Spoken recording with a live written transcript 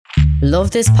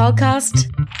Love this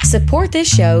podcast? Support this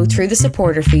show through the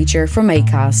supporter feature from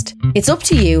Acast. It's up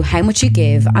to you how much you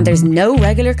give and there's no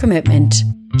regular commitment.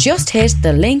 Just hit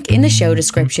the link in the show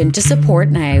description to support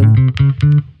now.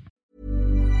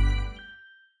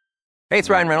 Hey, it's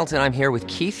Ryan Reynolds and I'm here with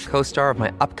Keith, co-star of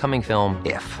my upcoming film,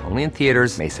 If, only in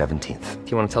theaters May 17th.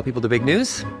 Do you want to tell people the big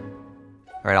news?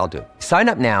 All right, I'll do it. Sign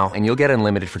up now and you'll get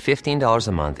unlimited for $15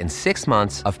 a month and 6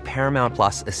 months of Paramount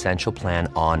Plus Essential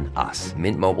Plan on us.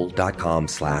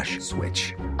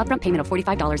 MintMobile.com/switch. Upfront payment of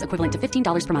 $45 equivalent to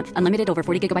 $15 per month. Unlimited over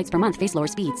 40 gigabytes per month. Face lower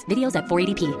speeds. Videos at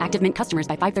 480p. Active Mint customers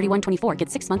by 531.24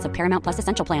 get 6 months of Paramount Plus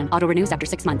Essential Plan. Auto renews after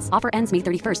 6 months. Offer ends May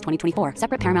 31st, 2024.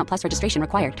 Separate Paramount Plus registration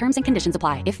required. Terms and conditions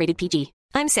apply if rated PG.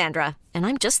 I'm Sandra, and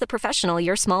I'm just the professional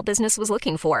your small business was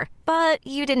looking for. But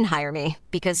you didn't hire me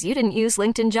because you didn't use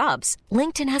LinkedIn Jobs.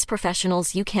 LinkedIn has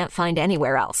professionals you can't find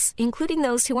anywhere else, including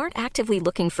those who aren't actively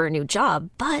looking for a new job,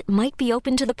 but might be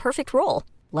open to the perfect role,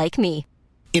 like me.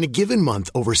 In a given month,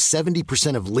 over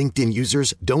 70% of LinkedIn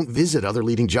users don't visit other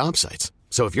leading job sites.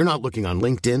 So if you're not looking on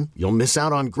LinkedIn, you'll miss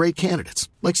out on great candidates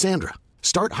like Sandra.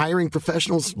 Start hiring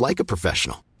professionals like a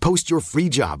professional. Post your free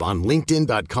job on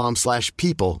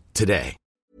linkedin.com/people today.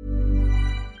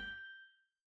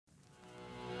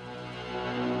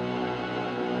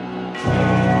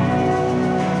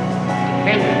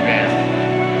 Pentagram,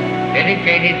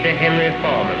 dedicated to Henry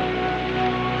Foreman.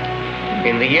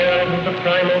 In the years of the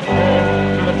primal force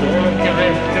and the dawn of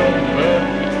terrestrial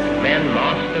birth, man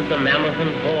mastered the mammoth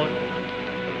and horde,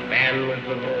 and man was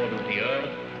the lord of the earth.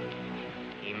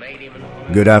 He made him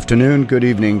Good afternoon, good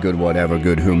evening, good whatever,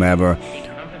 good whomever.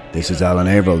 This is Alan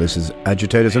Averill. This is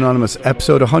Agitators Anonymous,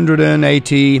 episode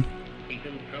 180.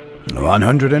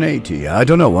 180, I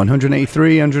don't know,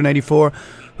 183, 184.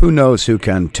 Who knows, who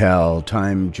can tell?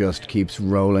 Time just keeps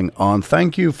rolling on.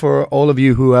 Thank you for all of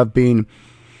you who have been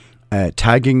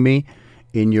tagging me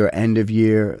in your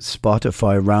end-of-year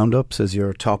Spotify roundups as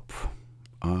your top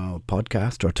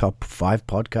podcast or top 5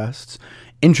 podcasts.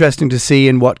 Interesting to see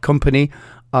in what company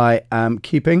I am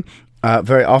keeping.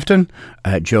 Very often,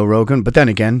 Joe Rogan. But then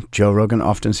again, Joe Rogan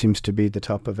often seems to be the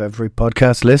top of every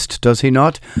podcast list, does he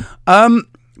not?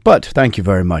 But thank you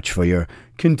very much for your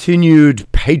continued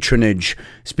patronage.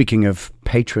 Speaking of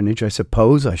patronage, I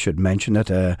suppose I should mention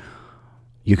that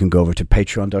you can go over to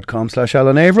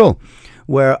patreon.com/Alan Averill,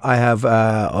 where I have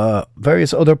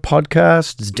various other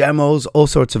podcasts, demos, all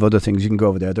sorts of other things. You can go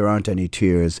over there. There aren't any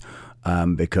tiers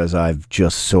because I've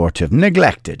just sort of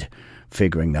neglected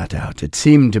figuring that out. It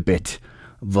seemed a bit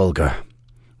vulgar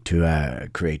to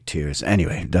create tiers.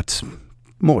 Anyway, that's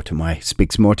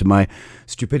speaks more to my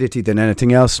stupidity than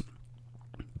anything else.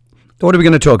 What are we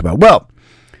going to talk about? Well,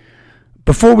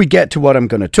 before we get to what I'm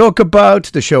going to talk about,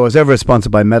 the show is ever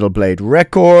sponsored by Metal Blade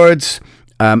Records,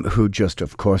 who just,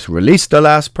 of course, released the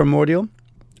last Primordial.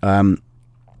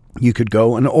 You could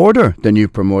go and order the new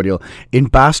Primordial in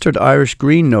bastard Irish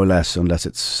green, no less, unless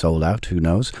it's sold out, who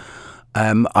knows.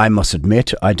 I must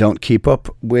admit, I don't keep up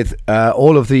with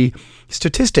all of the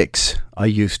statistics I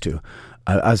used to.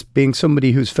 As being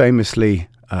somebody who's famously,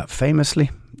 I'm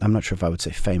not sure if I would say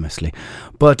famously,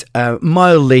 but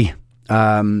mildly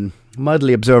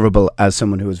observable as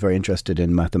someone who is very interested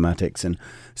in mathematics and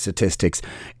statistics,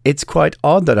 it's quite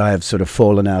odd that I have sort of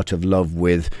fallen out of love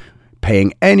with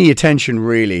paying any attention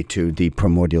really to the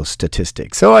primordial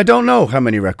statistics. So I don't know how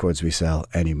many records we sell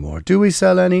anymore. Do we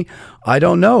sell any? I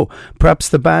don't know. Perhaps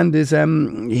the band is,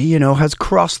 has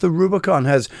crossed the Rubicon,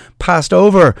 has passed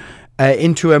over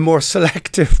into a more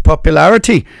selective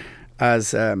popularity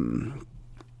as in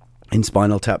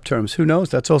Spinal Tap terms. Who knows?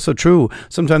 That's also true.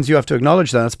 Sometimes you have to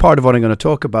acknowledge that. That's part of what I'm going to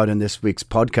talk about in this week's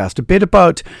podcast. A bit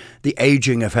about the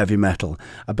aging of heavy metal.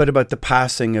 A bit about the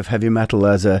passing of heavy metal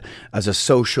as a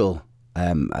social...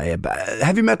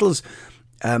 heavy metal's...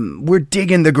 we're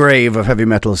digging the grave of heavy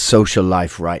metal's social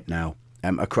life right now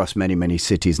across many, many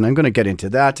cities. And I'm going to get into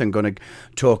that. I'm going to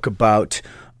talk about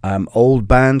old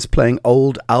bands playing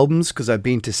old albums, because I've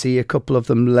been to see a couple of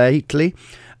them lately.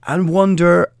 And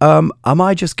wonder, am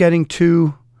I just getting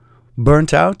too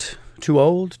burnt out, too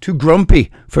old, too grumpy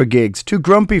for gigs?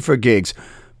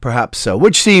 Perhaps so,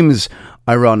 which seems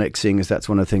ironic, seeing as that's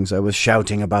one of the things I was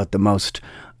shouting about the most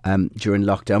during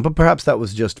lockdown. But perhaps that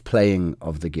was just playing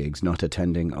of the gigs, not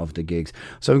attending of the gigs.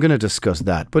 So I'm going to discuss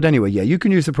that. But anyway, yeah, you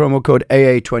can use the promo code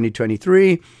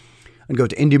AA2023 and go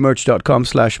to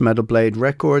indiemerch.com/Metal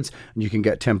Records, and you can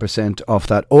get 10% off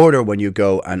that order when you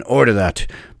go and order that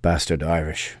bastard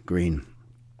Irish green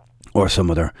or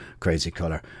some other crazy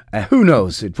colour. Who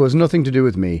knows? It was nothing to do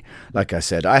with me. Like I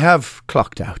said, I have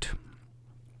clocked out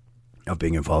of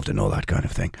being involved in all that kind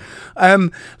of thing.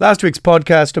 Last week's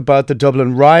podcast about the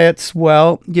Dublin riots,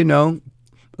 well,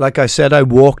 Like I said, I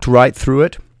walked right through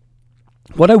it.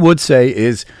 What I would say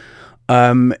is,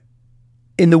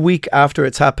 in the week after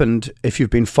it's happened, if you've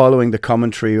been following the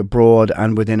commentary abroad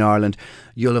and within Ireland,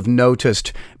 you'll have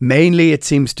noticed mainly it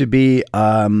seems to be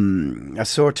a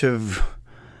sort of,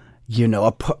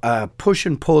 a push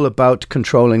and pull about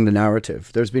controlling the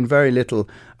narrative. There's been very little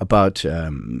about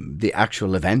the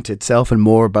actual event itself and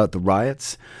more about the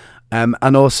riots. And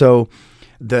also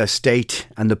the state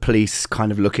and the police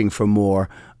kind of looking for more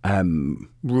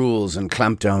rules and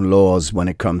clampdown laws when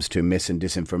it comes to mis and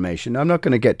disinformation. I'm not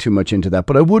going to get too much into that,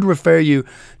 but I would refer you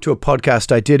to a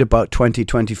podcast I did about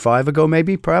 20-25 ago,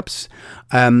 maybe, perhaps.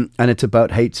 And it's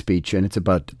about hate speech, and it's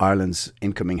about Ireland's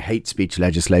incoming hate speech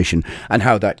legislation and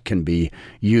how that can be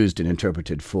used and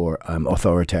interpreted for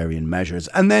authoritarian measures.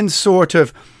 And then sort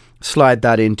of slide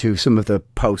that into some of the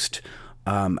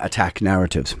post-attack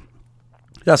narratives.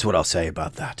 That's what I'll say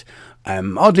about that.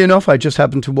 Oddly enough, I just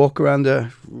happened to walk around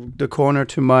the corner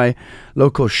to my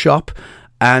local shop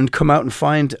and come out and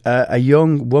find a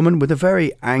young woman with a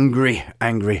very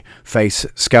angry face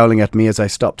scowling at me as I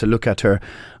stopped to look at her,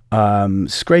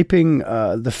 scraping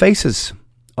the faces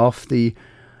off the,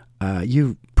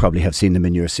 you probably have seen them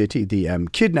in your city, the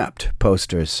kidnapped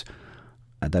posters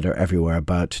that are everywhere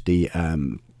about the,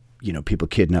 people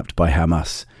kidnapped by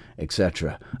Hamas,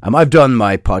 etc. I've done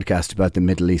my podcast about the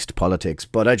Middle East politics,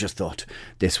 but I just thought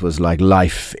this was like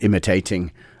life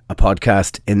imitating a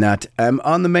podcast in that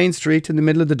on the main street in the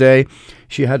middle of the day,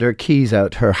 she had her keys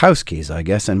out, her house keys, I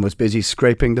guess, and was busy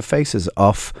scraping the faces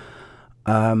off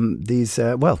these,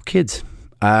 kids.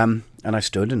 And I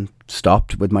stood and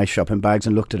stopped with my shopping bags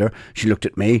and looked at her. She looked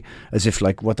at me as if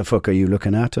like, what the fuck are you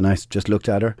looking at? And I just looked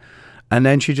at her. And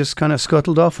then she just kind of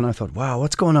scuttled off, and I thought, wow,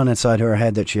 what's going on inside her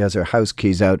head that she has her house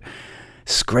keys out,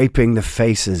 scraping the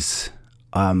faces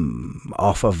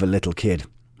off of a little kid.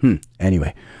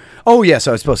 Anyway. Oh, yes,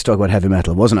 I was supposed to talk about heavy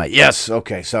metal, wasn't I? Yes,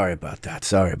 okay, sorry about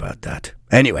that.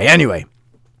 Anyway.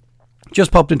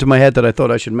 Just popped into my head that I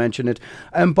thought I should mention it.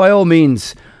 And by all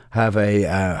means, have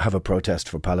a protest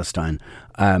for Palestine.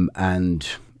 And,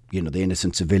 the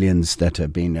innocent civilians that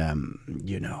have been,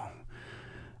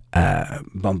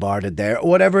 bombarded there, or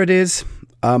whatever it is.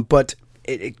 But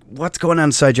what's going on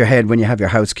inside your head when you have your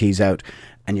house keys out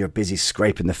and you're busy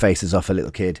scraping the faces off a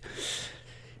little kid?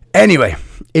 Anyway,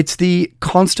 it's the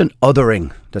constant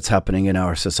othering that's happening in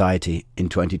our society in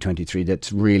 2023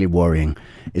 that's really worrying.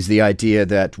 Is the idea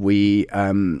that we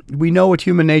know what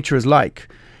human nature is like.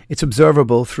 It's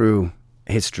observable through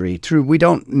history. We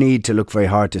don't need to look very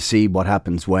hard to see what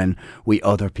happens when we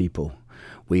other people.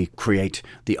 We create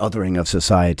the othering of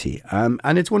society.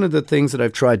 And it's one of the things that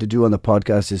I've tried to do on the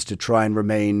podcast is to try and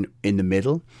remain in the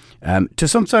middle, to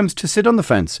sometimes to sit on the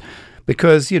fence.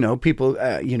 Because, people,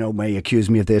 may accuse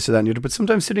me of this or that and the other, but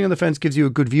sometimes sitting on the fence gives you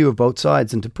a good view of both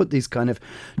sides, and to put these to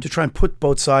try and put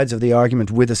both sides of the argument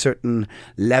with a certain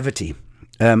levity.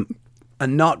 And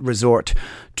not resort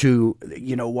to,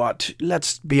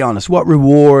 let's be honest, what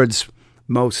rewards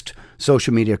most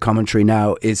social media commentary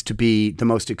now is to be the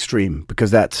most extreme,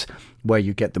 because that's where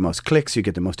you get the most clicks, you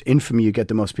get the most infamy, you get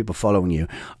the most people following you.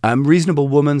 Reasonable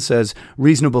woman says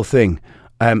reasonable thing,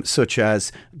 such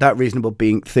as that reasonable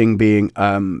thing being,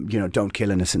 don't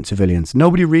kill innocent civilians.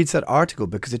 Nobody reads that article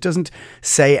because it doesn't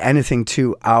say anything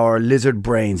to our lizard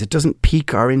brains. It doesn't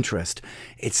pique our interest.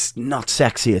 It's not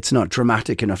sexy. It's not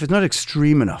dramatic enough. It's not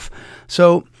extreme enough.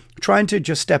 So trying to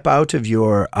just step out of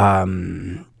your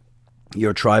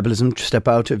tribalism, step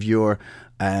out of your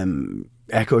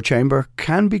echo chamber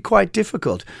can be quite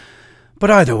difficult. But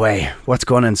either way, what's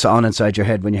going on inside your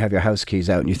head when you have your house keys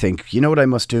out and you think, you know what I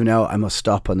must do now? I must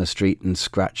stop on the street and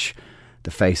scratch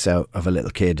the face out of a little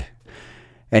kid.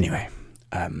 Anyway,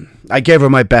 I gave her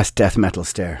my best death metal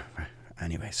stare.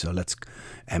 Anyway, so let's...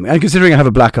 and considering I have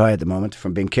a black eye at the moment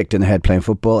from being kicked in the head playing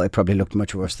football, it probably looked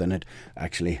much worse than it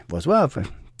actually was. Well,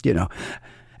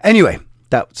 Anyway,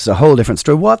 that's a whole different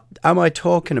story. What am I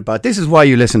talking about? This is why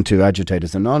you listen to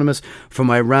Agitators Anonymous for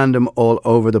my random all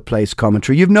over the place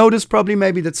commentary. You've noticed probably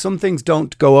maybe that some things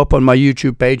don't go up on my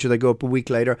YouTube page or they go up a week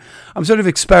later. I'm sort of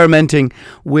experimenting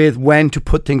with when to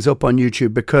put things up on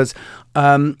YouTube because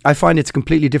I find it's a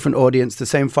completely different audience. The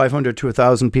same 500 to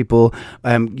 1,000 people, go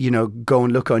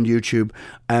and look on YouTube.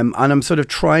 And I'm sort of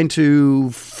trying to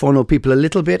funnel people a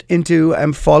little bit into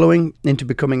into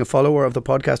becoming a follower of the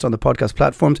podcast on the podcast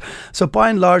platforms. So by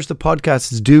and large, the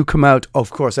podcasts do come out, of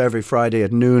course, every Friday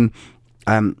at noon.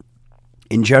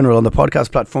 In general on the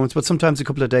podcast platforms, but sometimes a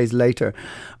couple of days later.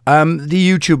 The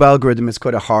YouTube algorithm is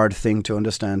quite a hard thing to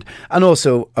understand. And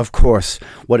also, of course,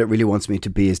 what it really wants me to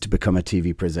be is to become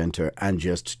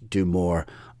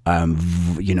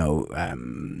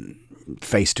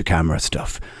face to camera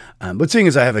stuff. But seeing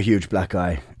as I have a huge black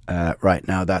eye right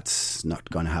now, that's not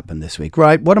going to happen this week.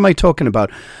 Right, what am I talking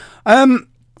about?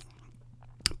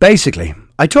 Basically,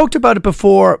 I talked about it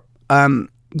before.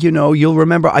 You'll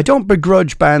remember, I don't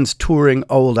begrudge bands touring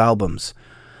old albums.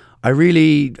 I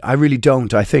really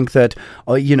don't. I think that,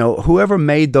 whoever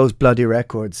made those bloody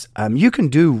records, you can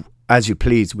do as you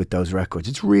please with those records.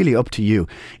 It's really up to you.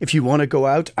 If you want to go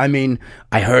out, I mean,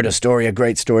 I heard a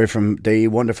great story from the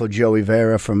wonderful Joey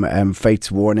Vera from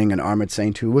Fate's Warning and Armored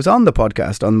Saint, who was on the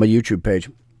podcast on my YouTube page.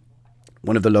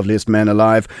 One of the loveliest men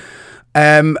alive.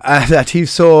 That he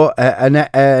saw an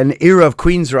era of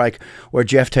Queensryche where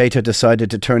Jeff Tate had decided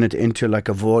to turn it into like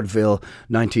a vaudeville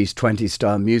 90s, 20s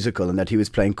style musical, and that he was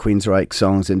playing Queensryche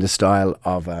songs in the style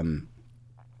of,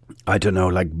 I don't know,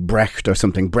 like Brecht or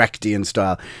something, Brechtian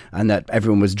style, and that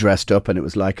everyone was dressed up and it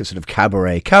was like a sort of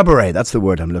cabaret, that's the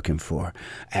word I'm looking for.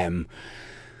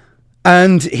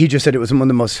 And he just said it was one of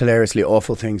the most hilariously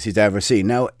awful things he's ever seen.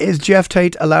 Now, is Jeff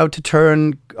Tate allowed to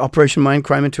turn Operation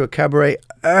Mindcrime into a cabaret?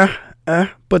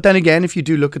 But then again, if you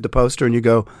do look at the poster and you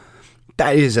go,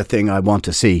 that is a thing I want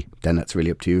to see, then that's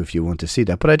really up to you if you want to see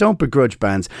that. But I don't begrudge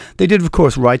bands. They did, of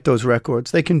course, write those records.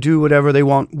 They can do whatever they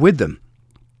want with them.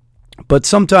 But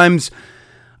sometimes,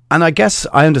 and I guess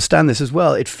I understand this as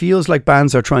well, it feels like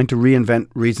bands are trying to reinvent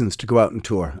reasons to go out and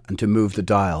tour and to move the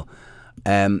dial.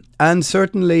 And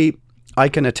certainly I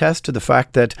can attest to the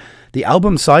fact that the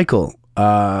album cycle,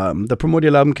 the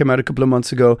Primordial album came out a couple of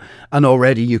months ago, and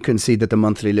already you can see that the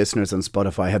monthly listeners on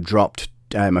Spotify have dropped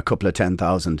a couple of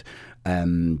 10,000.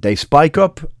 They spike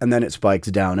up and then it spikes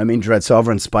down. I mean, Dread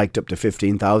Sovereign spiked up to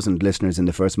 15,000 listeners in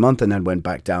the first month and then went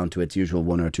back down to its usual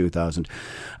 1,000 or 2,000.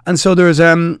 And so there's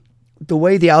the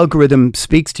way the algorithm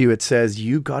speaks to you, it says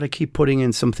you got to keep putting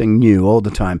in something new all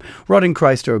the time. Rotting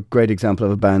Christ are a great example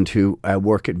of a band who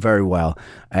work it very well.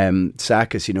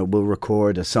 Sakis, will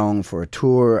record a song for a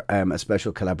tour, a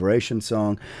special collaboration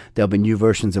song. There'll be new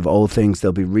versions of old things.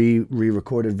 There'll be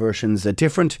re-recorded versions, a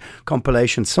different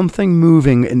compilation, something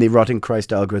moving in the Rotting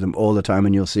Christ algorithm all the time,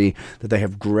 and you'll see that they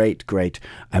have great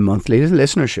monthly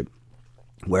listenership.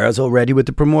 Whereas already with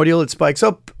the Primordial, it spikes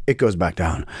up, it goes back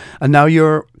down. And now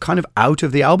you're kind of out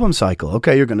of the album cycle.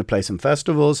 Okay, you're going to play some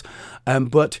festivals,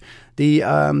 but the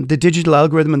digital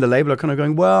algorithm and the label are kind of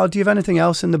going, well, do you have anything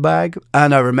else in the bag?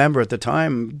 And I remember at the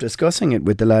time discussing it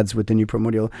with the lads with the new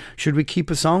Primordial, should we keep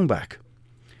a song back?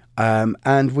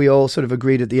 And we all sort of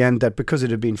agreed at the end that because it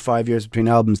had been 5 years between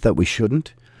albums that we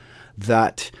shouldn't.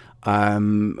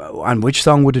 And which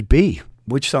song would it be?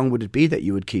 Which song would it be that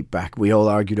you would keep back? We all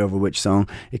argued over which song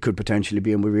it could potentially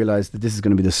be, and we realised that this is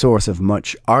going to be the source of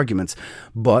much arguments.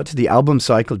 But the album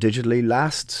cycle digitally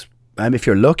lasts, if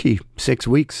you're lucky, 6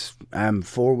 weeks,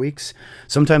 4 weeks,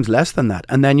 sometimes less than that.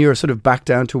 And then you're sort of back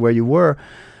down to where you were.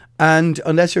 And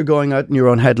unless you're going out on your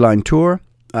own headline tour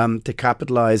to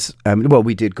capitalise,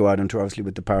 we did go out on tour, obviously,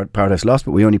 with the Paradise Lost,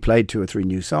 but we only played 2 or 3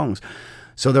 new songs.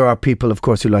 So there are people, of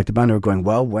course, who like the band who are going,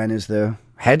 well, when is the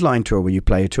headline tour where you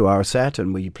play a 2-hour set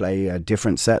and where you play a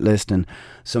different set list and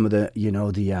some of the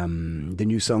the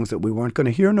new songs that we weren't going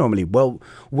to hear normally? Well,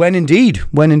 when indeed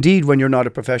when you're not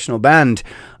a professional band,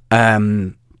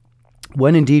 do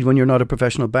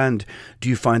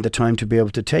you find the time to be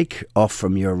able to take off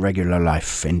from your regular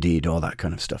life? Indeed, all that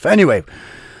kind of stuff. Anyway,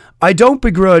 I don't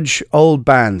begrudge old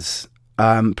bands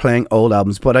playing old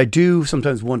albums, but I do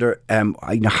sometimes wonder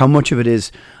how much of it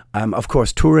is, of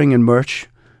course, touring and merch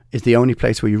is the only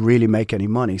place where you really make any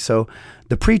money. So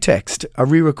the pretext, a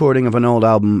re-recording of an old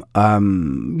album,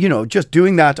 just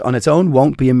doing that on its own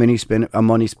won't be a money spinner,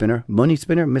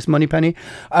 Miss Moneypenny,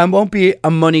 won't be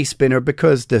a money spinner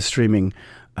because the streaming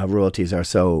royalties are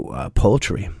so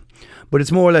paltry. But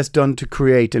it's more or less done to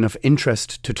create enough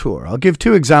interest to tour. I'll give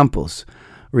 2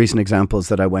 recent examples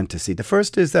that I went to see. The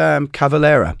first is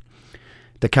Cavalera.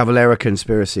 The Cavalera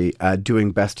Conspiracy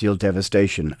doing Bestial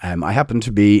Devastation. I happened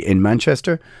to be in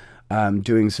Manchester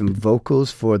doing some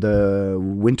vocals for the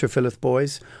Winterfilleth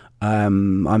Boys.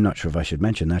 I'm not sure if I should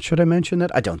mention that. Should I mention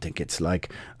that? I don't think it's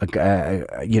like a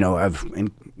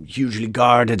hugely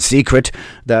guarded secret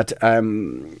that I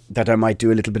might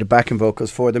do a little bit of backing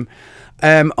vocals for them.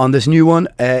 On this new one,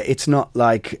 it's not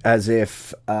like as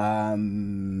if,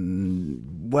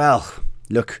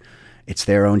 look, it's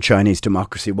their own Chinese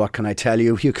democracy. What can I tell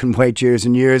you? You can wait years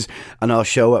and years and I'll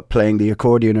show up playing the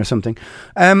accordion or something.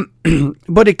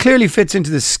 But it clearly fits into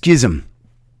the schism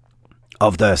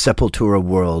of the Sepultura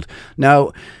world.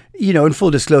 Now, in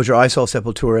full disclosure, I saw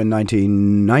Sepultura in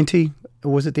 1990.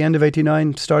 Was it the end of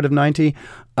 89, start of 90?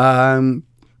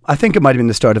 I think it might have been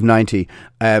the start of 90,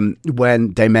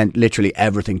 when they meant literally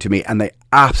everything to me, and they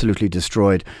absolutely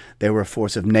destroyed. They were a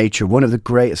force of nature. One of the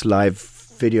greatest live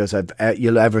videos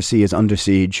you'll ever see is Under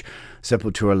Siege,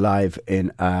 Sepultura live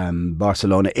in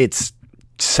Barcelona. It's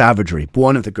savagery,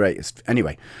 one of the greatest.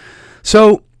 Anyway,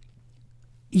 so,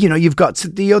 you know, you've got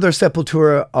the other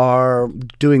Sepultura are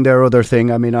doing their other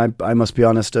thing. I mean, I must be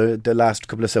honest, the last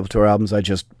couple of Sepultura albums I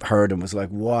just heard and was like,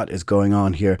 what is going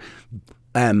on here?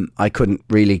 I couldn't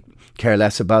really care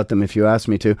less about them if you asked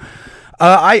me to.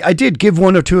 I did give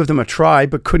one or two of them a try,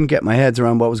 but couldn't get my heads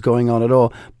around what was going on at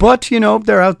all. But, you know,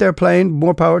 they're out there playing,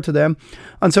 more power to them.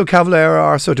 And so Cavalera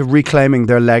are sort of reclaiming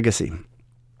their legacy.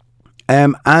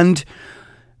 And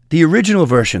the original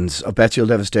versions of Bestial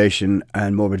Devastation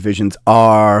and Morbid Visions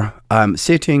are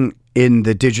sitting in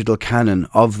the digital canon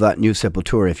of that new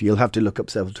Sepultura. If you'll have to look up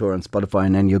Sepultura on Spotify,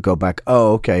 and then you'll go back,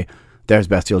 oh, okay, there's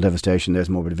Bestial Devastation, there's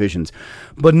Morbid Visions.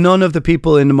 But none of the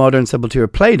people in the modern Sepultura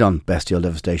played on Bestial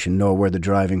Devastation, nor were the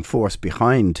driving force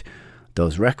behind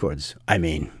those records. I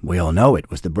mean, we all know it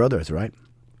was the brothers, right?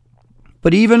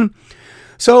 But even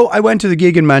so, I went to the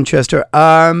gig in Manchester.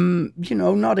 I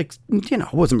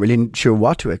wasn't really sure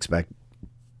what to expect.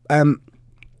 But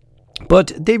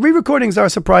the re-recordings are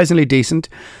surprisingly decent.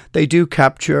 They do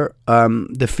capture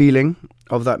the feeling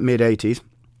of that mid-80s.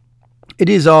 It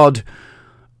is odd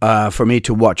for me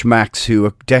to watch Max, who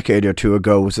a decade or two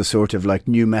ago was a sort of like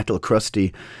new metal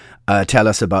crusty, tell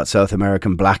us about South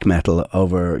American black metal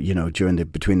over,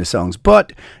 between the songs.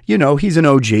 But, he's an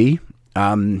OG.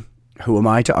 Who am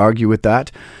I to argue with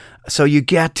that? So you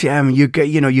get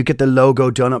the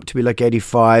logo done up to be like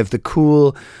 85, the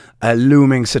cool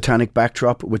looming satanic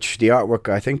backdrop, which the artwork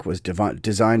I think was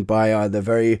designed by the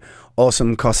very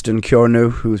awesome Costin Kjornu,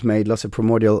 who's made lots of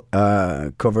Primordial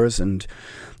covers and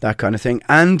that kind of thing.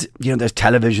 And there's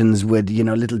televisions with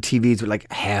little TVs with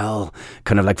like hell,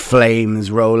 kind of like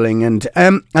flames rolling, and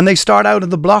they start out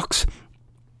of the blocks.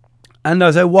 And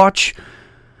as I watch,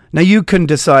 now you can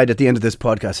decide at the end of this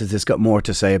podcast, has this got more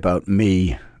to say about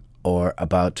me or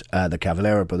about the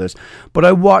Cavalera brothers? But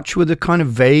I watch with a kind of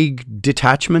vague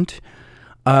detachment,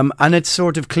 and it's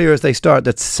sort of clear as they start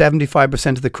that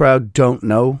 75% of the crowd don't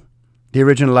know the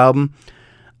original album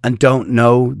and don't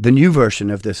know the new version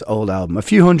of this old album. A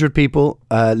few hundred people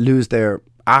lose their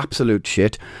absolute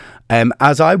shit,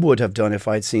 as I would have done if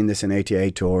I'd seen this in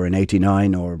 88 or in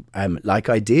 89 or like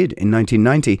I did in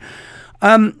 1990.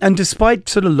 And despite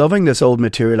sort of loving this old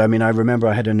material, I mean, I remember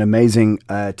I had an amazing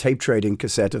tape trading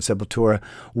cassette of Sepultura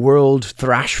World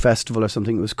Thrash Festival or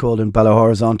something it was called in Belo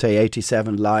Horizonte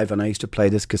 87 live, and I used to play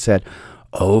this cassette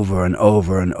over and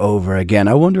over and over again.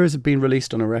 I wonder, has it been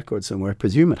released on a record somewhere? I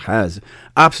presume it has.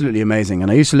 Absolutely amazing.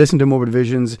 And I used to listen to Morbid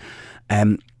Visions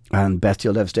and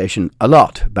Bestial Devastation a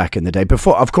lot back in the day.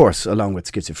 Before, of course, along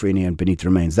with Schizophrenia and Beneath the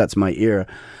Remains. That's my era.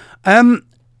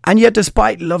 And yet,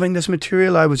 despite loving this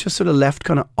material, I was just sort of left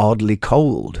kind of oddly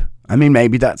cold. I mean,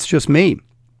 maybe that's just me.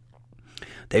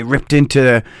 They ripped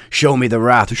into Show Me the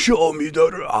Wrath, Show Me the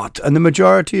Wrath. And the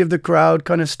majority of the crowd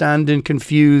kind of standing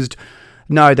confused,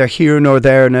 neither here nor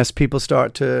there-ness. People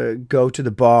start to go to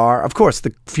the bar. Of course,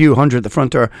 the few hundred at the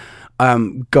front are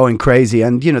going crazy.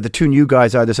 And, the two new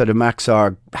guys either side of Max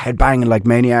are headbanging like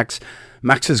maniacs.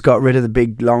 Max has got rid of the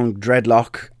big, long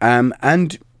dreadlock.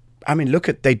 And I mean,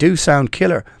 they do sound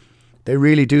killer. They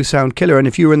really do sound killer. And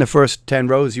if you were in the first 10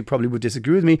 rows, you probably would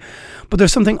disagree with me. But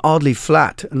there's something oddly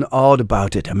flat and odd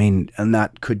about it. I mean, and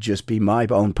that could just be my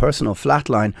own personal flat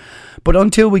line. But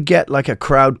until we get like a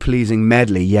crowd-pleasing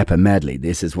medley, a medley.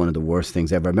 This is one of the worst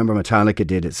things ever. I remember Metallica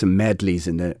did some medleys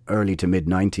in the early to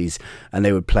mid-90s. And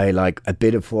they would play like a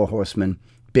bit of Four Horsemen,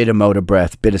 bit of Motor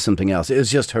Breath, bit of something else. It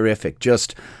was just horrific.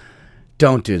 Just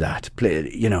don't do that.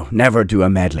 Never do a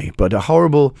medley. But a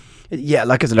horrible,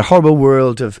 like I said, a horrible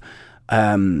world of...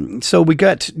 so we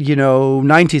get,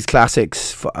 90s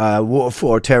classics, War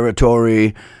for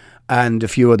Territory, and a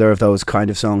few other of those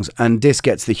kind of songs. And this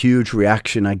gets the huge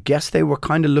reaction I guess they were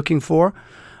kind of looking for.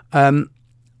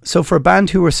 So for a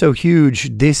band who are so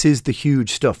huge, this is the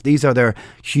huge stuff. These are their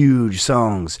huge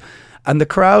songs. And the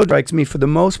crowd, strikes me, for the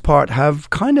most part, have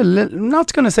kind of,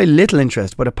 not going to say little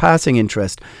interest, but a passing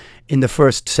interest in the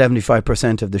first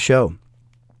 75% of the show.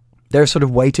 They're sort of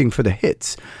waiting for the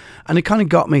hits. And it kind of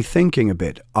got me thinking a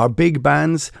bit. Are big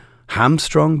bands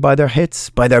hamstrung by their hits,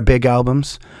 by their big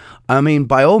albums? I mean,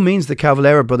 by all means, the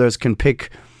Cavalera brothers can pick,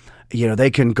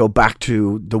 they can go back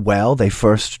to the well they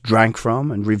first drank from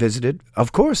and revisit it.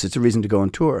 Of course, it's a reason to go on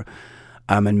tour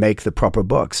and make the proper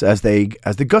bucks. As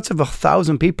the guts of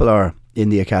 1,000 people are in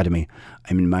the Academy.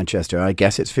 I'm in Manchester. I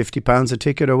guess it's £50 a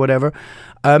ticket or whatever.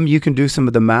 You can do some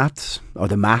of the math,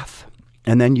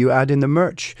 and then you add in the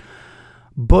merch.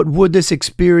 But would this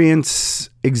experience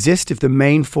exist if the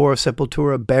main four of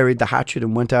Sepultura buried the hatchet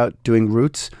and went out doing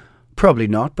Roots? Probably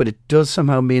not, but it does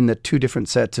somehow mean that two different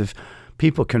sets of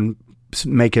people can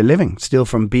make a living still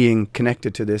from being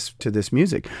connected to this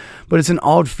music. But it's an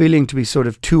odd feeling to be sort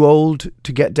of too old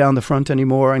to get down the front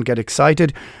anymore and get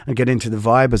excited and get into the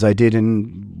vibe as I did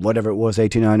in whatever it was,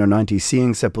 89 or 90,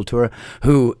 seeing Sepultura,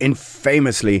 who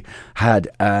infamously had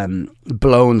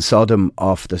blown Sodom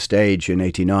off the stage in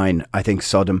 89. I think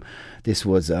Sodom had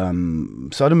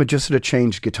just sort of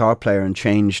changed guitar player and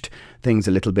changed things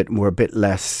a little bit, were a bit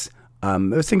less. I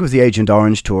think it was the Agent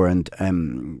Orange tour, and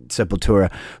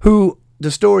Sepultura, who the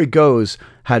story goes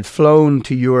had flown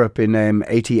to Europe in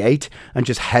 88 and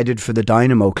just headed for the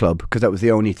Dynamo Club because that was the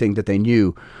only thing that they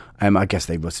knew. I guess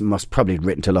they must probably have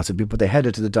written to lots of people, but they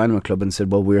headed to the Dynamo Club and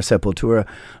said, well, we're Sepultura,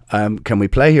 can we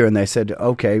play here? And they said,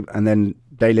 okay. And then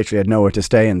they literally had nowhere to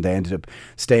stay, and they ended up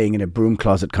staying in a broom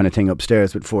closet kind of thing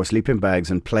upstairs with 4 sleeping bags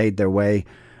and played their way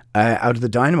out of the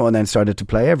Dynamo and then started to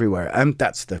play everywhere. And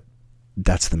that's the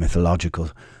mythological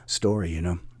story, you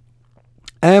know.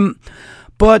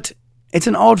 But it's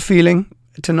an odd feeling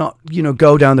to not,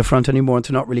 go down the front anymore and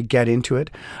to not really get into it.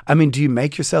 I mean, do you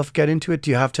make yourself get into it? Do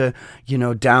you have to,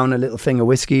 down a little thing of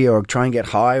whiskey or try and get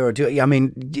high? Or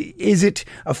is it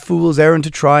a fool's errand to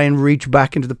try and reach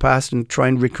back into the past and try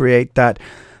and recreate that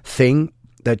thing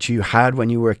that you had when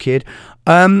you were a kid?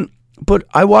 But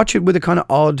I watch it with a kind of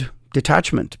odd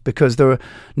detachment, because the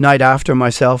night after,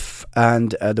 myself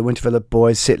and the Winterville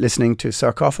boys sit listening to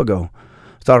Sarcophago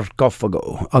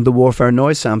on the Warfare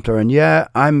Noise Sampler, and yeah,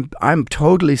 I'm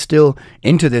totally still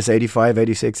into this 85,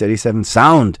 86, 87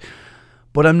 sound,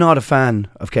 but I'm not a fan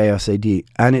of Chaos AD,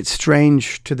 and it's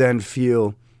strange to then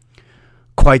feel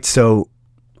quite so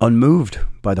unmoved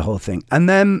by the whole thing. And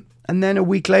then a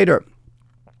week later,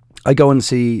 I go and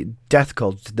see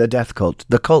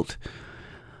The Cult.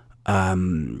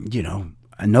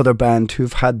 Another band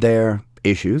who've had their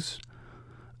issues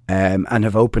and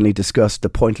have openly discussed the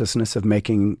pointlessness of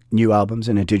making new albums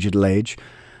in a digital age,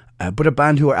 but a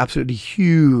band who are absolutely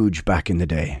huge back in the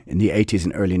day, in the 80s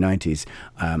and early 90s,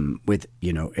 with,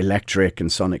 Electric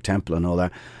and Sonic Temple and all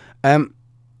that.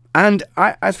 And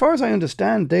as far as I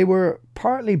understand, they were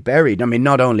partly buried,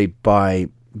 not only by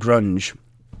grunge,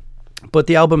 but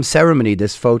the album Ceremony,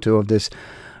 this photo of this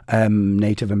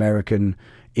Native American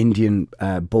Indian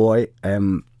boy,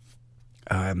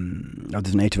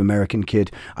 this Native American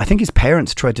kid. I think his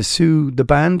parents tried to sue the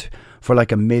band for like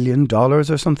 $1 million or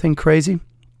something crazy.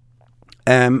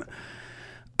 And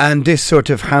this sort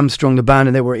of hamstrung the band,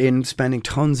 and they were spending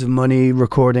tons of money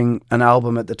recording an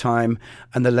album at the time,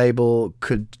 and the label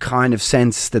could kind of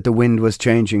sense that the wind was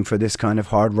changing for this kind of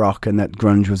hard rock and that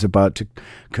grunge was about to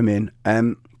come in.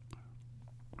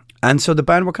 And so the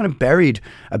band were kind of buried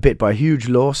a bit by a huge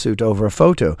lawsuit over a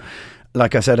photo.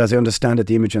 Like I said, as I understand it,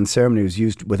 the image on Ceremony was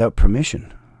used without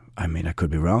permission. I could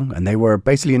be wrong. And they were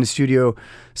basically in the studio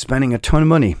spending a ton of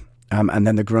money. And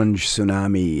then the grunge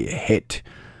tsunami hit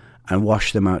and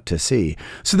washed them out to sea.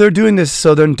 So they're doing this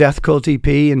Southern Death Cult EP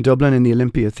in Dublin in the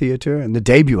Olympia Theatre, and the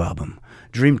debut album,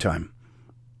 Dreamtime.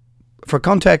 For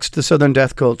context, the Southern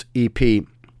Death Cult EP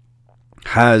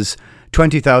has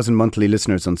 20,000 monthly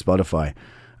listeners on Spotify.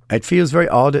 It feels very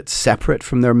odd. It's separate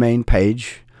from their main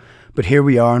page. But here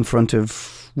we are in front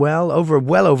of, well over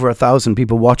 1,000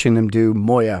 people watching them do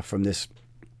Moya from this.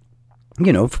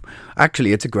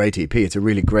 Actually, it's a great EP. It's a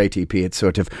really great EP. It's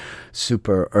sort of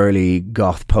super early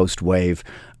goth post-wave.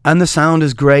 And the sound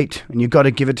is great. And you've got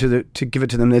to give it to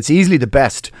them. It's easily the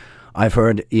best I've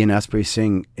heard Ian Astbury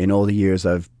sing in all the years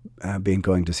I've been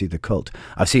going to see The Cult.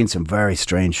 I've seen some very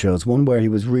strange shows. One where he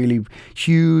was really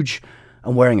huge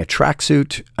and wearing a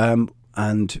tracksuit,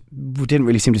 and didn't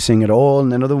really seem to sing at all.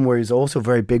 And another one where he's also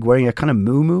very big, wearing a kind of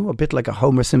muumuu, a bit like a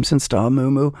Homer Simpson style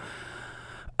muumuu.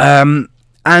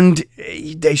 And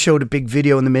they showed a big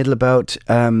video in the middle about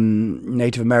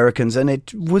Native Americans, and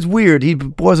it was weird. He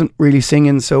wasn't really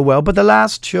singing so well. But the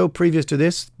last show previous to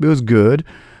this was good,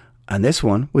 and this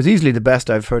one was easily the best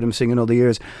I've heard him sing in all the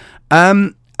years.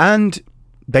 And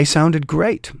they sounded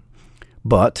great,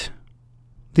 but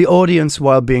the audience,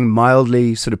 while being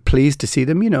mildly sort of pleased to see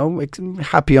them,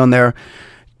 happy on their,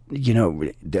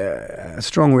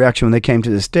 strong reaction when they came to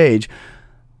the stage,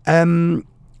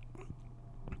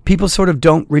 people sort of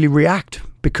don't really react,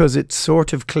 because it's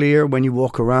sort of clear when you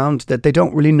walk around that they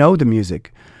don't really know the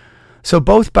music. So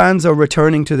both bands are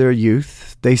returning to their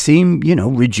youth. They seem,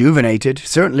 rejuvenated.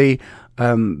 Certainly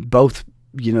both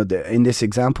in this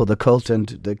example, the Cult and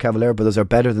the Cavalier Brothers are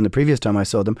better than the previous time I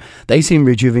saw them. They seem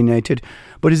rejuvenated.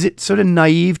 But is it sort of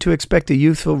naive to expect a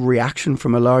youthful reaction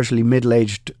from a largely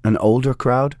middle-aged and older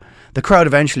crowd? The crowd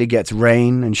eventually gets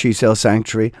Rain and She Sells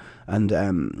Sanctuary and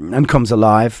comes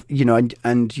alive,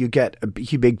 and you get a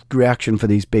big reaction for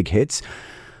these big hits.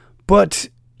 But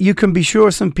you can be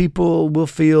sure some people will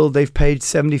feel they've paid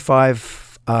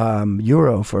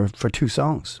 €75 for 2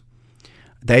 songs.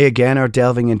 They again are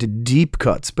delving into deep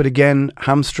cuts, but again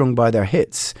hamstrung by their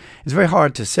hits. It's very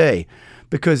hard to say,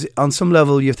 because on some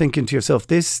level you're thinking to yourself,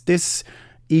 this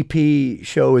EP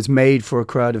show is made for a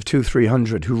crowd of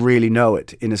 200-300 who really know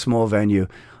it in a small venue,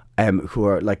 who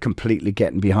are like completely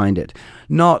getting behind it.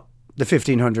 Not the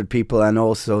 1,500 people and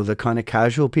also the kind of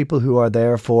casual people who are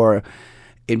there for,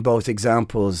 in both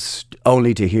examples,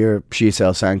 only to hear She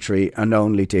Sells Sanctuary and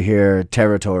only to hear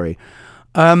Territory.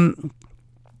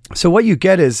 So what you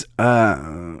get is,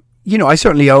 I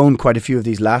certainly own quite a few of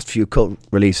these last few Cult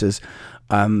releases,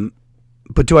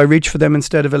 but do I reach for them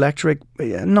instead of Electric?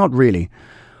 Not really.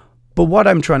 But what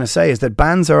I'm trying to say is that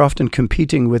bands are often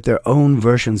competing with their own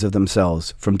versions of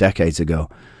themselves from decades ago.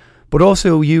 But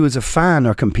also you as a fan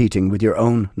are competing with your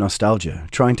own nostalgia,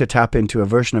 trying to tap into a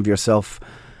version of yourself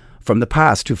from the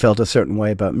past who felt a certain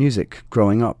way about music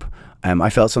growing up. I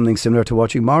felt something similar to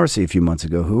watching Morrissey a few months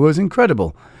ago, who was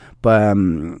incredible.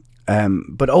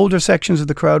 But older sections of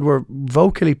the crowd were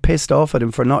vocally pissed off at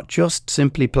him for not just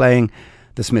simply playing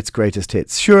the Smiths' greatest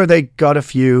hits. Sure, they got a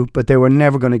few, but they were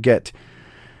never going to get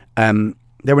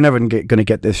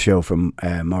this show from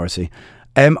Morrissey.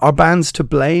 Are bands to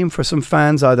blame for some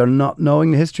fans either not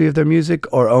knowing the history of their music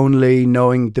or only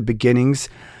knowing the beginnings,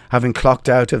 having clocked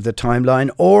out of the timeline,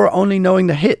 or only knowing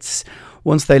the hits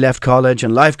once they left college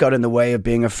and life got in the way of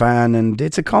being a fan? And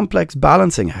it's a complex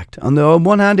balancing act. On the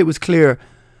one hand, it was clear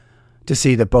to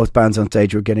see that both bands on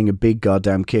stage were getting a big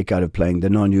goddamn kick out of playing the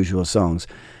non-usual songs.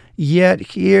 Yet,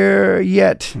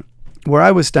 where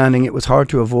I was standing, it was hard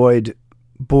to avoid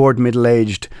bored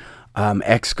middle-aged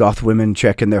ex-goth women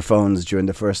checking their phones during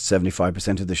the first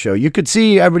 75% of the show. You could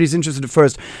see everybody's interested at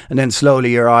first, and then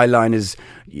slowly your eye line is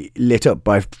lit up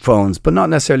by phones, but not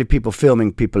necessarily people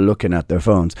filming people looking at their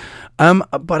phones.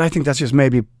 But I think that's just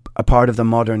maybe a part of the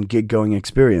modern gig-going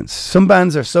experience. Some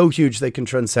bands are so huge they can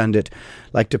transcend it,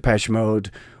 like Depeche Mode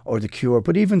or The Cure.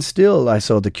 But even still, I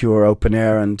saw The Cure open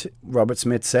air, and Robert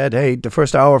Smith said, hey, the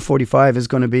first hour 45 is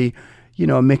going to be,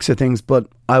 a mix of things, but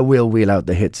I will wheel out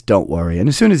the hits, don't worry. And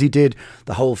as soon as he did,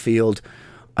 the whole field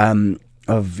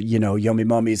of, yummy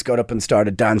mummies got up and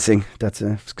started dancing. That's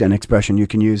an expression you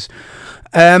can use.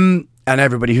 And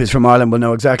everybody who's from Ireland will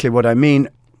know exactly what I mean.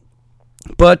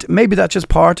 But maybe that's just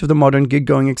part of the modern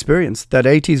gig-going experience. That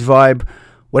 80s vibe,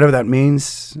 whatever that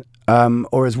means,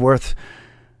 or is worth...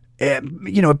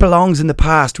 it belongs in the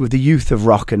past with the youth of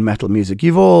rock and metal music.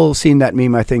 You've all seen that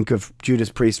meme, I think, of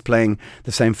Judas Priest playing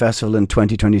the same festival in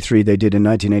 2023 they did in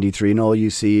 1983, and all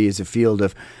you see is a field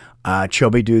of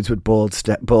chubby dudes with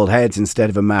bald heads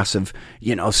instead of a massive,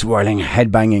 swirling,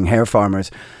 headbanging hair farmers.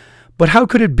 But how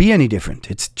could it be any different?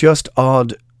 It's just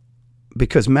odd,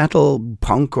 because metal,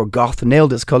 punk or goth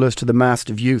nailed its colours to the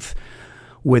mast of youth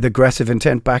with aggressive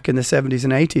intent back in the 70s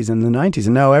and 80s and the 90s.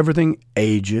 And now everything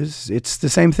ages. It's the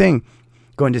same thing.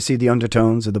 Going to see the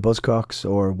Undertones or the Buzzcocks,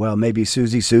 or, well, maybe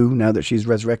Susie Sue, now that she's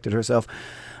resurrected herself.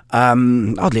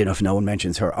 Oddly enough, no one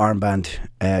mentions her armband.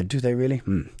 Do they really?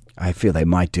 I feel they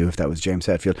might do if that was James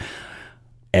Hetfield.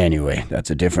 Anyway, that's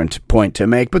a different point to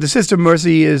make. But the Sister of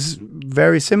Mercy is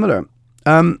very similar.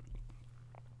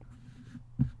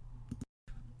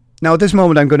 Now, at this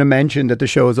moment, I'm going to mention that the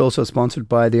show is also sponsored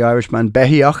by the Irish band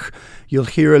Behiach. You'll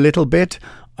hear a little bit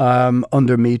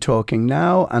under me talking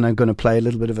now, and I'm going to play a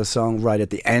little bit of a song right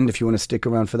at the end if you want to stick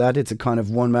around for that. It's a kind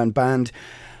of one-man band,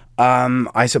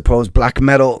 I suppose, black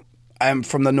metal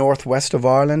from the northwest of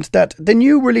Ireland. That the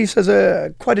new release has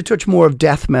quite a touch more of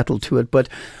death metal to it, but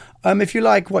if you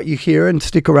like what you hear and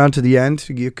stick around to the end,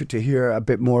 you get to hear a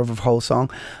bit more of a whole song.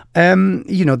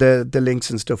 The links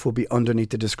and stuff will be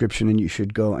underneath the description, and you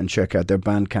should go and check out their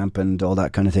Bandcamp and all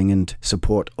that kind of thing and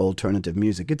support alternative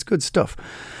music. It's good stuff.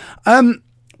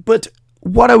 But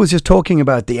what I was just talking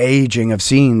about, the aging of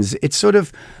scenes, it's sort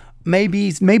of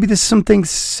maybe there's something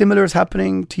similar is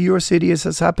happening to your city as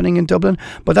is happening in Dublin,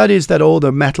 but that is that all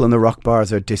the metal and the rock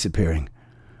bars are disappearing.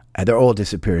 They're all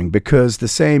disappearing because the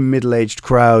same middle-aged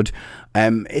crowd,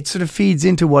 it sort of feeds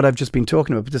into what I've just been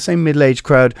talking about, but the same middle-aged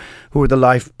crowd who are the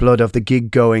lifeblood of the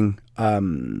gig-going,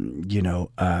 the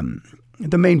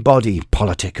main body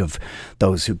politic of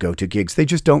those who go to gigs. They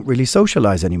just don't really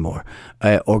socialise anymore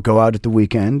or go out at the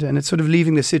weekend, and it's sort of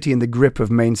leaving the city in the grip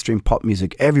of mainstream pop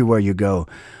music everywhere you go.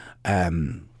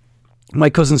 My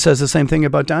cousin says the same thing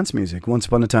about dance music. Once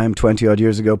upon a time, 20 odd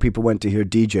years ago, people went to hear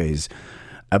DJs.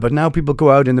 But now people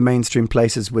go out in the mainstream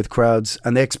places with crowds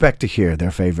and they expect to hear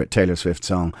their favourite Taylor Swift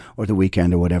song or The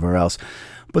Weeknd or whatever else.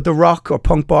 But the rock or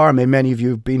punk bar, I mean, many of you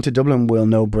who've been to Dublin will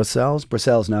know Brussels.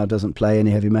 Brussels now doesn't play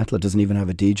any heavy metal. It doesn't even have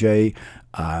a DJ.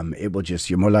 It will just,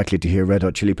 you're more likely to hear Red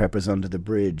Hot Chili Peppers under the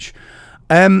bridge.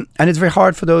 And it's very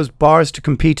hard for those bars to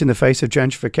compete in the face of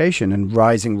gentrification and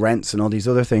rising rents and all these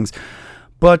other things.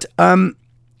 But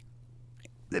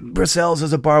Brussels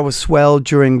as a bar was swelled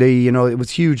during the, it was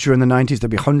huge during the 90s.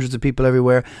 There'd be hundreds of people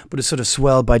everywhere, but it's sort of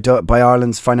swelled by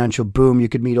Ireland's financial boom. You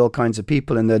could meet all kinds of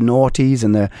people in the noughties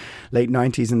and the late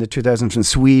 90s and the 2000s, from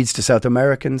Swedes to South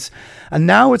Americans. And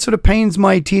now it sort of pains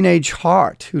my teenage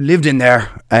heart, who lived in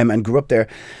there and grew up there.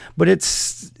 But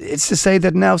it's to say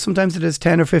that now sometimes it has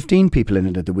 10 or 15 people in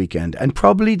it at the weekend. And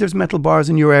probably there's metal bars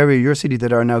in your area, your city,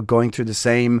 that are now going through the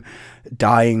same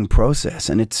dying process.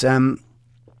 And it's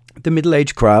the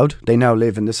middle-aged crowd. They now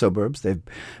live in the suburbs. They've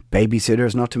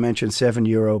babysitters, not to mention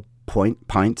 €7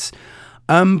 pints.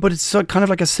 But it's kind of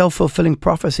like a self-fulfilling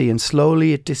prophecy, and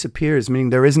slowly it disappears, meaning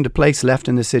there isn't a place left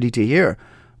in the city to hear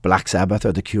Black Sabbath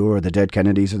or The Cure or the Dead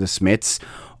Kennedys or the Smiths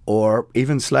or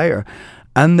even Slayer.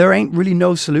 And there ain't really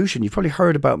no solution. You've probably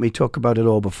heard about me talk about it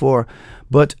all before.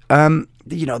 But,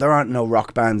 there aren't no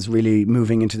rock bands really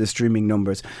moving into the streaming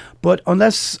numbers. But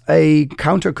unless a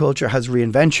counterculture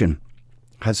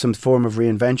has some form of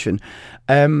reinvention,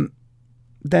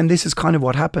 then this is kind of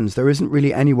what happens. There isn't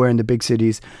really anywhere in the big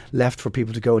cities left for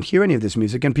people to go and hear any of this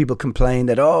music. And people complain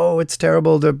that, it's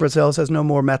terrible, the Brussels has no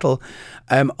more metal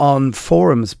on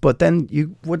forums. But then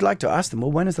you would like to ask them,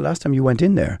 well, when is the last time you went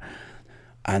in there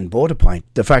and bought a pint?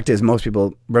 The fact is, most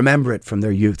people remember it from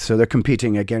their youth, so they're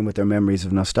competing again with their memories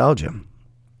of nostalgia.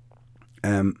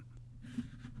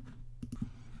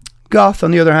 Goth,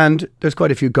 on the other hand, there's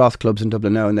quite a few goth clubs in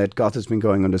Dublin now, and that goth has been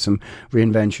going under some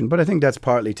reinvention. But I think that's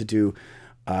partly to do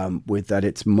with that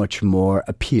it's much more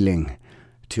appealing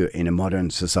in a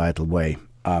modern societal way.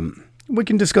 We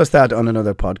can discuss that on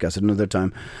another podcast at another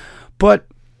time. But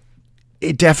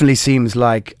it definitely seems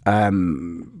like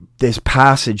this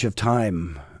passage of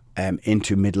time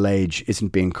into middle age isn't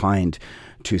being kind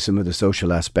to some of the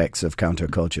social aspects of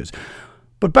countercultures.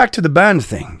 But back to the band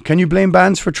thing. Can you blame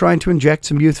bands for trying to inject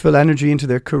some youthful energy into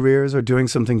their careers or doing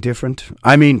something different?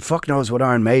 I mean, fuck knows what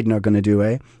Iron Maiden are going to do,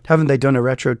 eh? Haven't they done a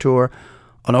retro tour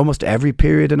on almost every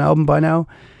period and album by now?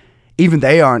 Even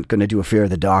they aren't going to do a Fear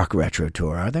of the Dark retro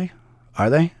tour, are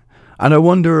they? And I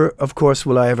wonder, of course,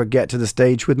 will I ever get to the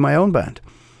stage with my own band?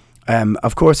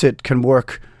 Of course, it can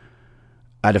work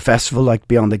at a festival like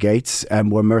Beyond the Gates,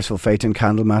 where Merciful Fate and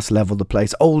Candlemas level the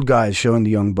place. Old guys showing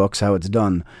the young bucks how it's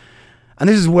done. And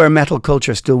this is where metal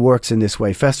culture still works in this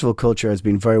way. Festival culture has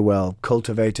been very well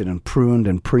cultivated and pruned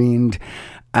and preened.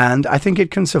 And I think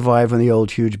it can survive when the old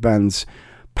huge bands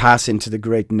pass into the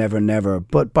great never never.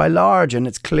 But by large, and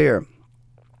it's clear,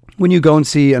 when you go and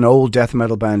see an old death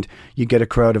metal band, you get a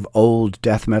crowd of old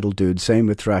death metal dudes. Same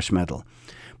with thrash metal.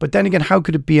 But then again, how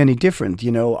could it be any different?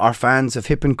 Are fans of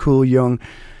hip and cool young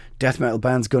death metal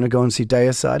bands going to go and see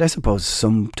Deicide? I suppose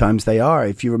sometimes they are.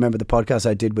 If you remember the podcast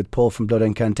I did with Paul from Blood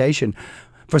Incantation,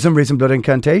 for some reason Blood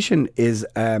Incantation is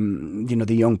the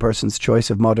young person's choice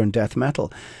of modern death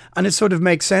metal, and it sort of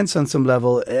makes sense on some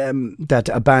level that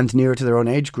a band nearer to their own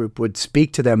age group would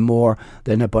speak to them more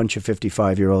than a bunch of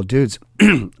 55-year-old dudes.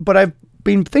 But I've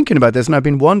been thinking about this, and I've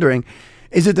been wondering,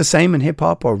 is it the same in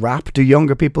hip-hop or rap? Do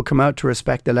younger people come out to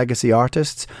respect the legacy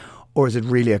artists, or is it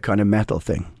really a kind of metal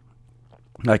thing?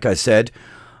 Like I said,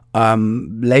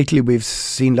 lately we've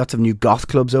seen lots of new goth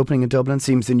clubs opening in Dublin.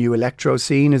 Seems the new electro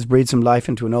scene has breathed some life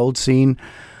into an old scene.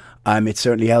 It's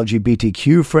certainly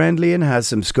LGBTQ friendly and has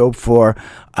some scope for,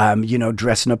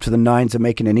 dressing up to the nines and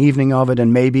making an evening of it.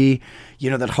 And maybe,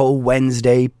 that whole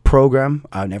Wednesday program,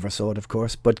 I never saw it, of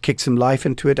course, but kick some life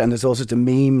into it. And there's also the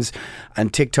memes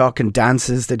and TikTok and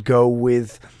dances that go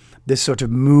with this sort of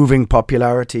moving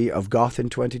popularity of goth in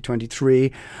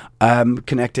 2023,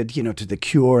 connected, to The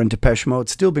Cure and Depeche Mode,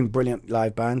 still being brilliant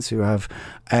live bands who have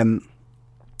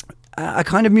a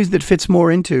kind of music that fits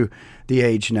more into the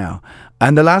age now.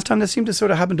 And the last time this seemed to sort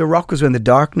of happen to rock was when the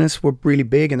Darkness were really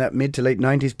big in that mid to late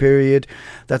 90s period,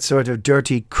 that sort of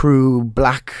dirty crew,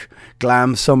 black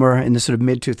glam summer in the sort of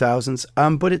mid 2000s.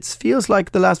 But it feels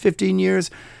like the last 15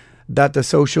 years that the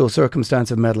social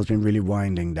circumstance of metal has been really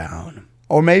winding down.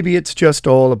 Or maybe it's just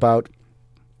all about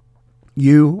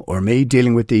you or me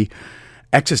dealing with the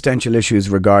existential issues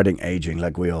regarding aging,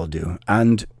 like we all do,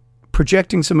 and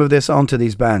projecting some of this onto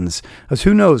these bands. As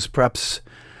who knows, perhaps,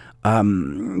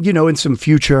 in some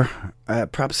future,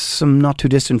 perhaps some not too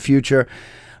distant future,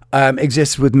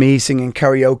 exists with me singing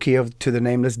karaoke to the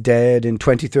Nameless Dead in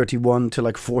 2031 to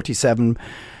like 47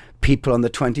 people on the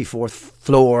 24th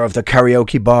floor of the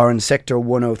karaoke bar in Sector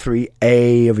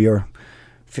 103A of your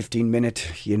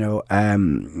 15-minute,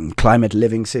 climate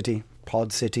living city,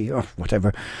 pod city, or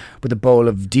whatever, with a bowl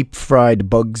of deep-fried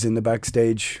bugs in the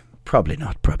backstage. Probably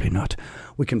not.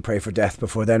 We can pray for death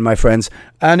before then, my friends,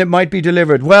 and it might be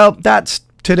delivered. Well, that's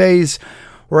today's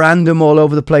random all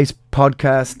over the place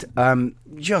podcast.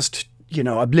 Just,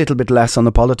 a little bit less on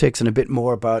the politics and a bit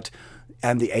more about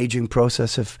the aging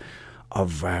process of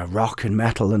rock and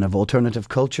metal and of alternative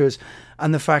cultures,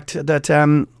 and the fact that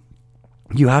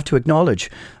you have to acknowledge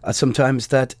sometimes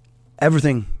that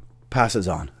everything passes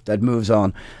on, that moves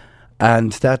on,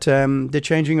 and that the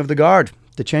changing of the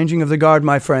guard,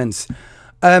 my friends.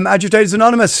 Agitators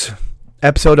Anonymous,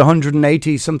 episode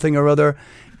 180 something or other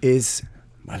is,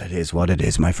 well, it is what it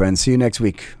is, my friends. See you next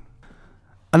week.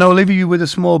 And I'll leave you with a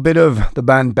small bit of the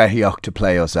band Behiok to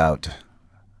play us out.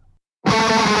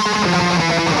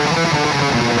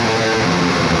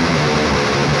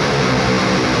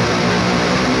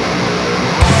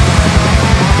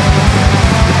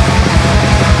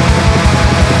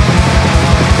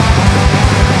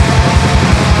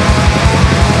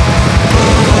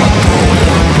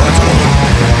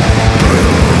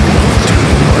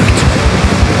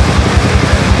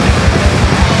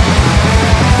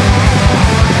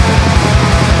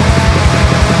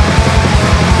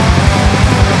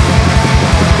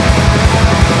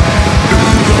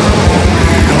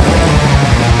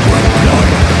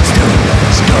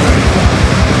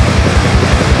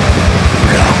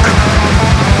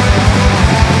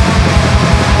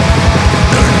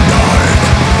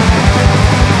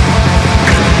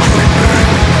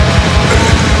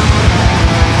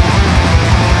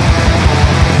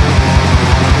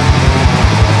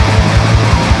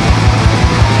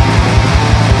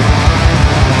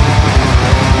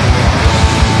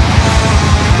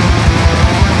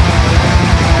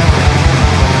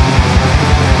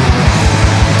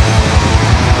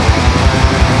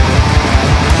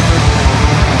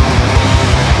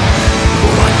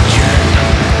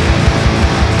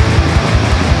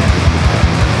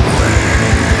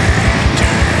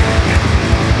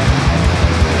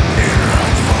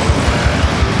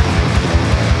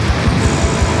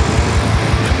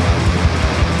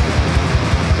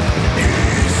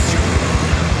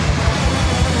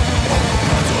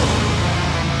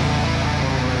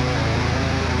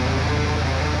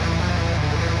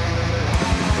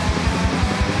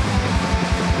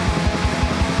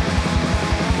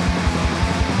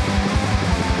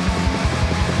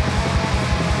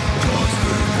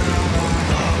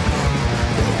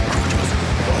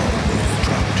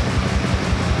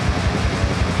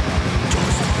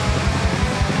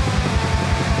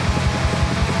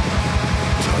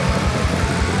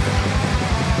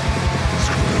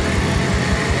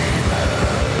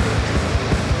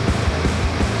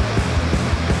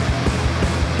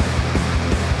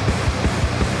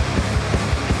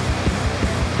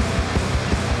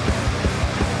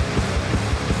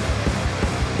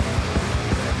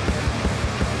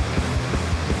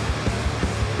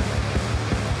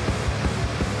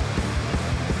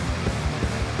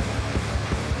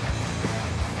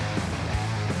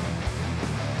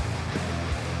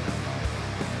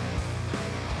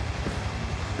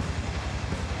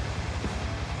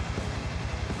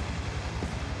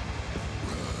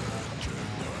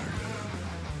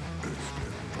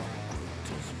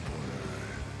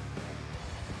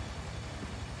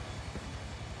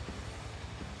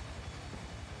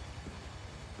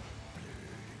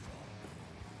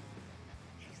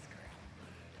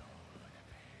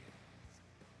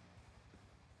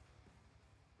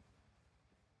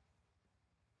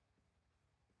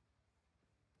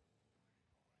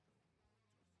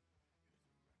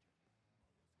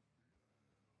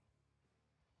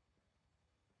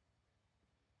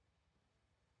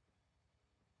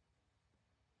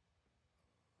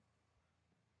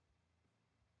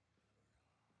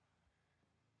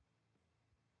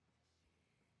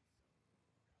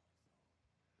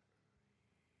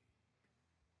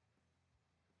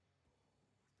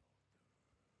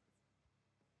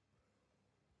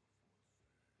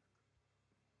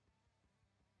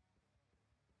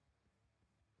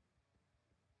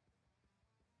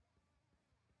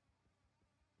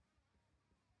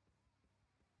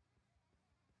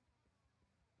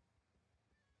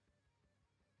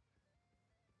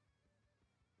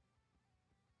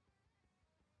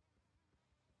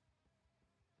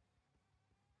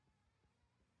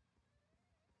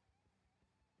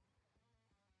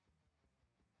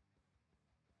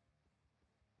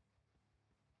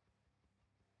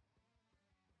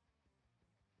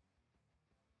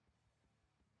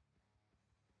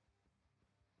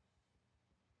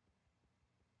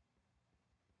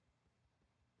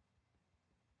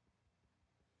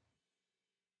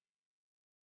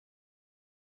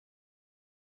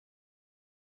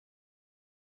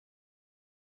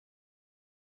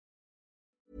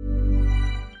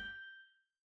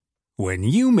 When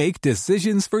you make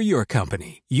decisions for your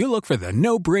company, you look for the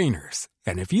no-brainers.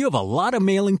 And if you have a lot of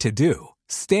mailing to do,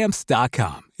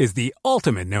 Stamps.com is the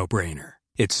ultimate no-brainer.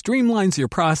 It streamlines your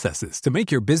processes to make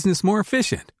your business more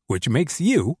efficient, which makes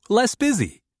you less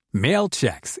busy. Mail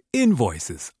checks,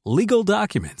 invoices, legal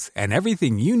documents, and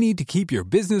everything you need to keep your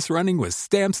business running with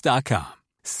Stamps.com.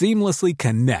 Seamlessly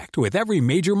connect with every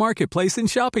major marketplace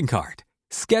and shopping cart.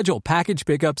 Schedule package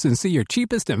pickups and see your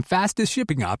cheapest and fastest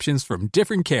shipping options from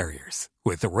different carriers,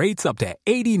 with rates up to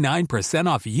 89%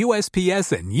 off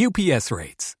USPS and UPS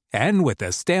rates. And with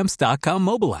the Stamps.com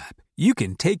mobile app, you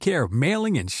can take care of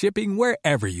mailing and shipping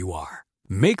wherever you are.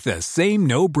 Make the same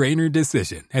no-brainer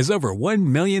decision as over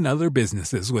 1 million other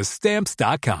businesses with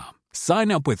Stamps.com. Sign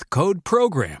up with code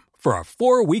PROGRAM for a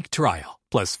 4-week trial,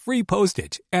 plus free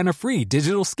postage and a free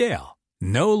digital scale.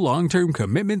 No long-term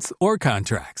commitments or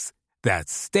contracts.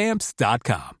 That's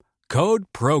Stamps.com. Code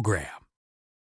PROGRAM.